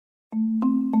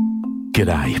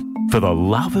G'day. For the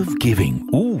love of giving,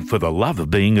 for the love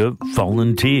of being a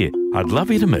volunteer, I'd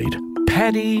love you to meet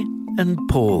Paddy and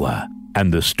Paula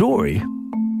and the story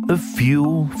of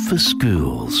Fuel for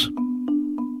Schools.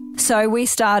 So we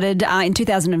started in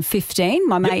 2015.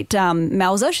 My mate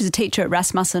Melza, she's a teacher at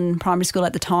Rasmussen Primary School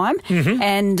at the time,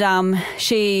 and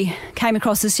she came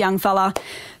across this young fella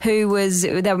who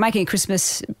they were making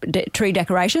Christmas tree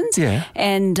decorations,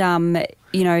 and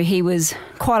he was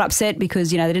quite upset because,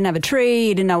 they didn't have a tree.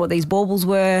 He didn't know what these baubles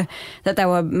were that they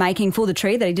were making for the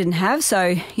tree that he didn't have.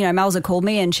 So, Melza called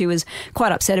me and she was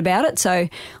quite upset about it. So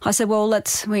I said, well,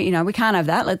 we can't have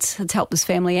that. Let's help this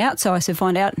family out. So I said,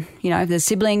 find out, if there's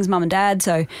siblings, mum and dad.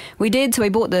 So we did. So we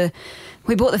bought the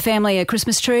family a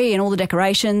Christmas tree and all the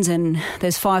decorations, and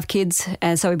there's 5 kids,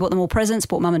 and so we bought them all presents,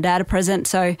 bought mum and dad a present,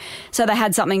 so they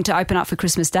had something to open up for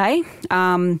Christmas Day.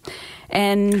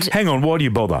 And hang on, why do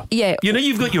you bother? Yeah.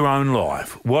 You've got your own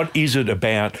life. What is it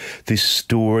about this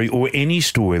story or any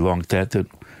story like that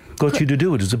got you to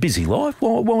do it? It's a busy life.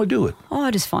 Why do it? I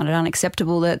just find it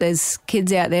unacceptable that there's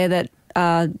kids out there that,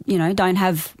 don't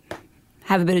have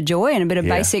a bit of joy and a bit of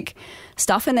basic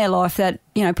stuff in their life that,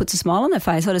 puts a smile on their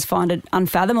face. I just find it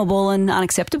unfathomable and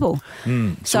unacceptable.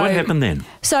 So what happened then?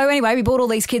 So anyway, we bought all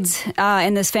these kids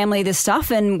and this family this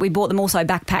stuff, and we bought them also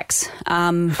backpacks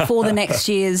for the next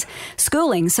year's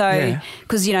schooling. So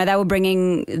because, they were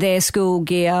bringing their school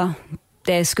gear,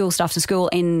 their school stuff to school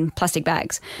in plastic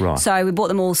bags. Right. So we bought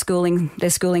them all their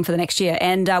schooling for the next year.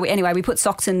 And we put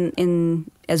socks in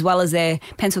as well as their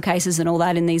pencil cases and all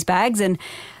that in these bags. And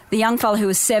the young fella who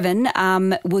was 7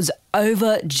 was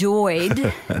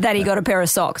overjoyed that he got a pair of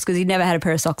socks because he'd never had a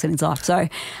pair of socks in his life. So,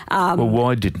 well,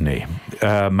 why didn't he?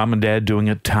 Mum and dad doing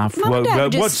it tough.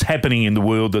 What's happening in the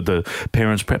world that the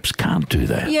parents perhaps can't do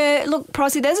that? Yeah, look,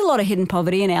 Pricey, there's a lot of hidden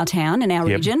poverty in our town, in our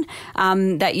region,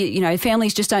 that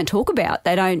families just don't talk about.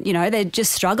 They don't, they're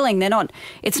just struggling. They're not.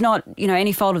 It's not,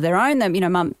 any fault of their own. That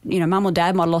mum or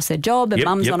dad might have lost their job, and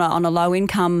mum's on a low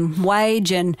income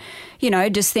wage, and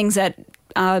just things that.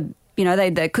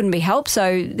 They couldn't be helped.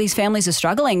 So these families are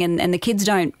struggling, and the kids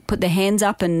don't put their hands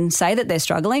up and say that they're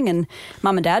struggling, and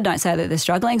mum and dad don't say that they're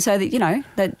struggling. So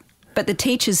that but the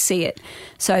teachers see it.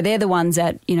 So they're the ones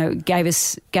that, gave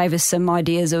us some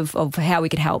ideas of how we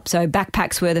could help. So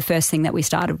backpacks were the first thing that we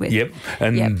started with. Yep.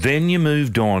 And then you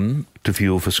moved on to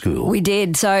Fuel for School. We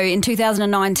did. So in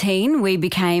 2019, we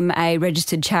became a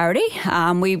registered charity.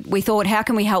 We thought, how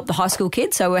can we help the high school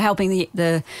kids? So we're helping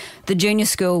the junior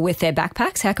school with their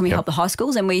backpacks. How can we help the high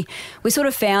schools? And we sort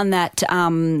of found that,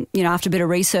 after a bit of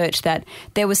research, that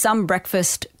there was some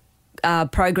breakfast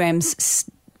programs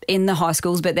in the high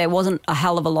schools, but there wasn't a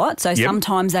hell of a lot. So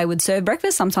sometimes they would serve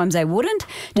breakfast, sometimes they wouldn't.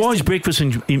 Why is breakfast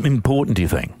important, do you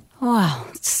think? Well,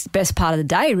 it's the best part of the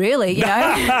day, really,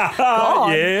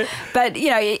 Yeah. But,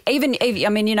 even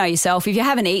yourself, if you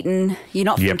haven't eaten, you're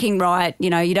not thinking right, you're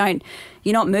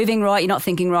not moving right, you're not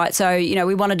thinking right. So,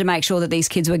 we wanted to make sure that these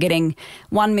kids were getting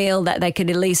one meal that they could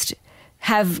at least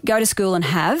go to school and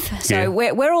have. So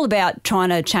we're all about trying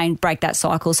to break that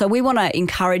cycle. So we want to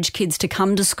encourage kids to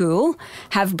come to school,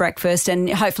 have breakfast, and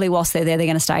hopefully whilst they're there, they're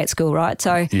going to stay at school, right?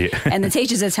 So, and the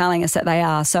teachers are telling us that they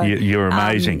are. So you're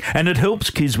amazing. And it helps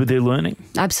kids with their learning.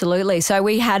 Absolutely. So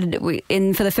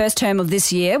for the first term of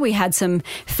this year, we had some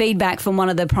feedback from one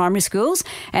of the primary schools,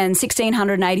 and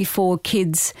 1,684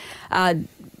 kids had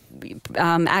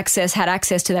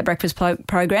access to that breakfast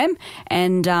program,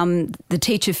 and the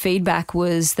teacher feedback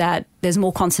was that there's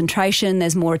more concentration,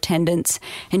 there's more attendance,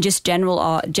 and just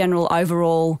general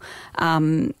overall,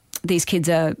 these kids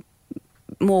are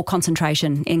more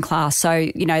concentration in class.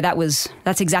 So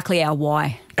that's exactly our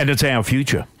why. And it's our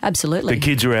future. Absolutely. The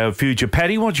kids are our future.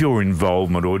 Paddy, what's your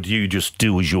involvement, or do you just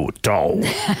do as you're told?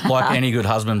 Like any good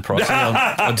husband, Prosy,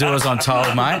 I'll do as I'm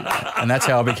told, mate. And that's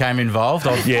how I became involved.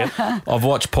 I've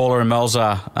watched Paula and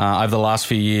Melza over the last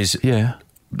few years. Yeah.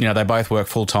 They both work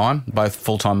full-time, both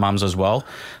full-time mums as well.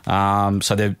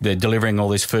 So they're delivering all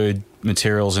this food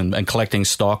materials and collecting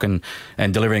stock and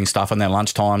delivering stuff on their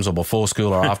lunch times or before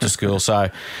school or after school. So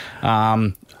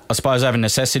I suppose over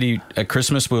necessity at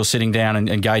Christmas, we were sitting down and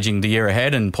engaging the year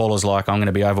ahead, and Paula's like, I'm going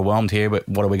to be overwhelmed here, but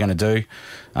what are we going to do?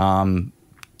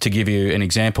 To give you an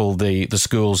example, the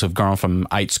schools have gone from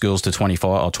 8 schools to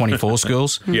 24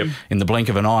 schools in the blink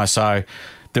of an eye. So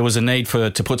there was a need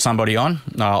to put somebody on.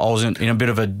 I was in a bit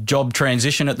of a job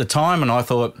transition at the time, and I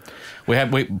thought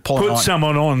put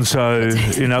someone on. So,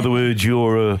 in other words,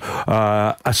 you're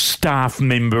a staff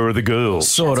member of the girls.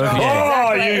 Sort of, yeah. Oh,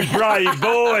 Oh, you brave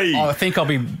boy. I think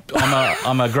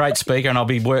I'm a great speaker,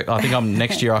 and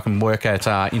next year I can work at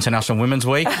International Women's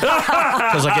Week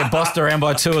because I get bossed around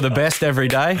by two of the best every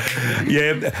day.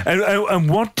 Yeah, and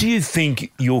what do you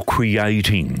think you're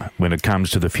creating when it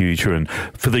comes to the future and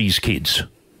for these kids?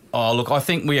 Oh, look, I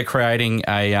think we are creating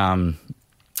a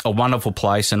wonderful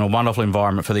place and a wonderful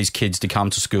environment for these kids to come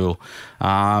to school.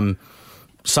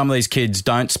 Some of these kids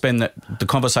don't spend the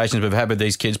conversations we've had with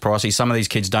these kids, Pricey, some of these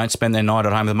kids don't spend their night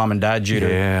at home with mum and dad due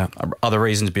to other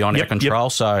reasons beyond our control.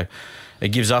 Yep. So it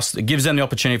gives them the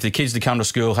opportunity for the kids to come to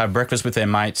school, have breakfast with their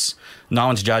mates, no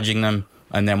one's judging them,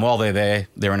 and then while they're there,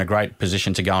 they're in a great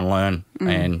position to go and learn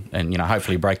and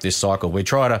hopefully break this cycle. We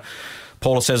try to,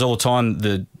 Paula says all the time,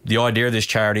 the idea of this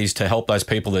charity is to help those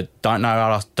people that don't know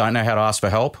how to ask for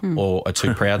help or are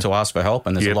too proud to ask for help,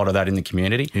 and there's a lot of that in the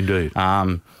community. Indeed.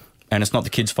 And it's not the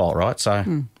kids' fault, right? So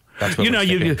that's what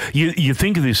you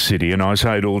think of this city, and I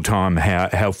say it all the time,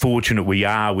 how fortunate we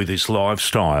are with this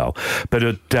lifestyle, but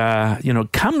it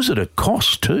comes at a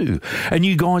cost too, and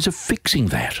you guys are fixing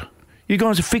that. You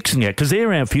guys are fixing that because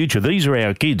they're our future. These are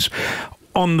our kids.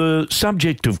 On the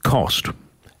subject of cost,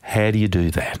 how do you do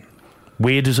that?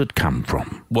 Where does it come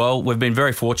from? Well, we've been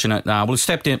very fortunate. We've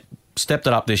stepped it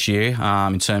up this year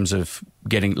in terms of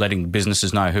letting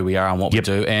businesses know who we are and what we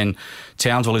do. And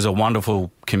Townsville is a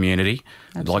wonderful community,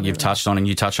 like you've touched on and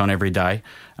you touch on every day.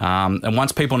 And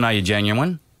once people know you're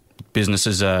genuine,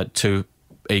 businesses are too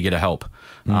eager to help.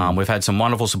 We've had some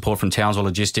wonderful support from Townsville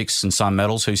Logistics and Sun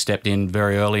Metals, who stepped in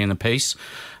very early in the piece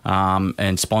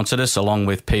and sponsored us, along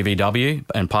with PVW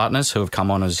and partners who have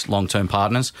come on as long-term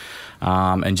partners.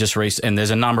 And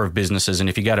there's a number of businesses, and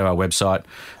if you go to our website,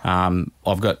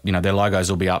 I've got their logos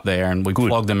will be up there, and we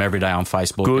blog them every day on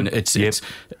Facebook. Good. And it's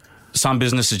some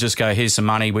businesses just go, here's some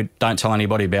money, we don't tell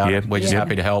anybody about it, we're just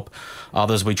happy to help.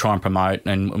 Others we try and promote,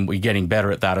 and we're getting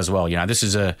better at that as well.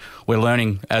 We're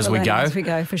learning as we go. As we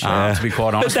go, for sure. To be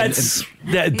quite honest.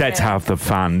 But that's half the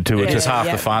fun to it. It's half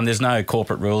the fun. There's no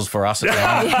corporate rules for us at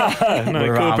the moment.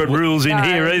 No corporate rules in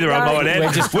here either, I might add.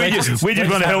 We just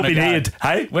want to help in here.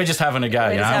 Hey? We're just having a go,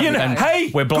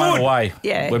 we're blown away.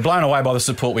 Yeah. We're blown away by the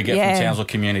support we get from the Townsville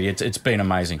community. It's been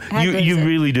amazing. You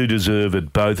really do deserve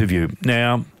it, both of you.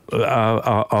 Now,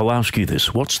 I'll ask you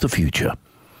this. What's the future?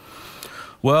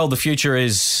 Well, the future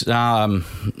is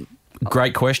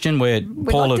great question. We'd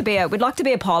like to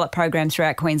be a pilot program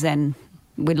throughout Queensland.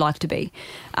 We'd like to be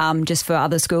just for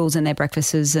other schools and their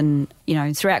breakfasts and,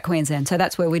 throughout Queensland. So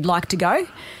that's where we'd like to go.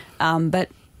 But,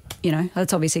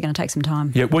 that's obviously going to take some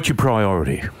time. Yeah, what's your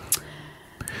priority?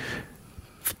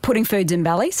 Putting foods in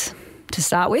bellies to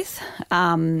start with,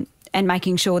 and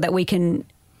making sure that we can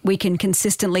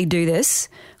consistently do this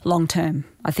long term.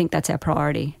 I think that's our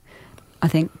priority.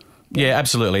 Yeah,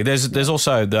 absolutely. There's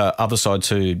also the other side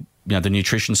to the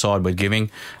nutrition side we're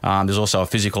giving. There's also a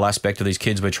physical aspect of these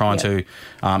kids we're trying to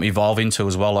evolve into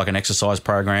as well, like an exercise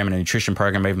program and a nutrition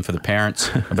program even for the parents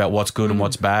about what's good and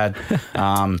what's bad.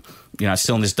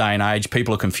 Still in this day and age,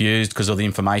 people are confused because of the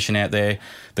information out there.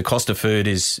 The cost of food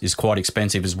is quite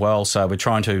expensive as well. So we're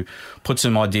trying to put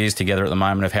some ideas together at the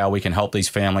moment of how we can help these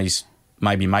families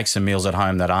maybe make some meals at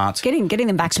home that aren't getting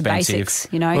them back expensive. To basics.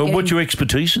 What's your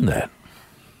expertise in that?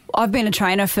 I've been a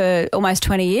trainer for almost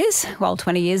 20 years. Well,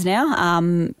 20 years now.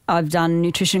 I've done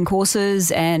nutrition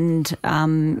courses and, so I'm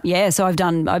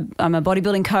a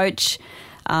bodybuilding coach.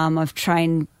 I've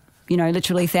trained,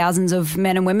 literally thousands of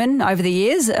men and women over the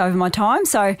years, over my time.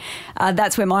 So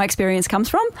that's where my experience comes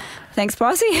from. Thanks,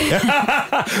 Pricey.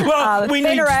 Well, we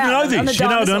need to know this. You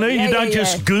know what I mean? You don't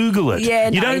just Google it. Yeah,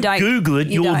 you don't Google it.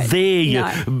 You're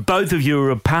there. Both of you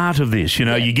are a part of this.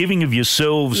 You're giving of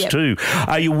yourselves too.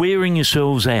 Are you wearing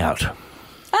yourselves out?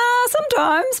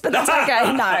 Sometimes, but that's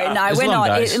okay. No, we're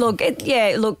not.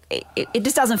 It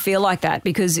just doesn't feel like that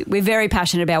because we're very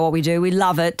passionate about what we do. We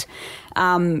love it.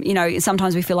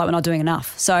 Sometimes we feel like we're not doing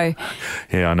enough. So,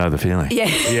 yeah, I know the feeling.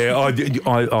 Yeah, I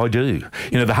do.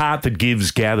 The heart that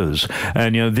gives gathers,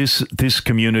 and this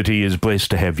community is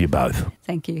blessed to have you both.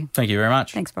 Thank you. Thank you very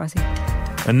much. Thanks, Pricey.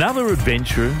 Another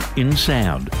adventure in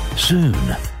sound soon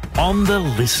on the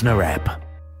Listener app.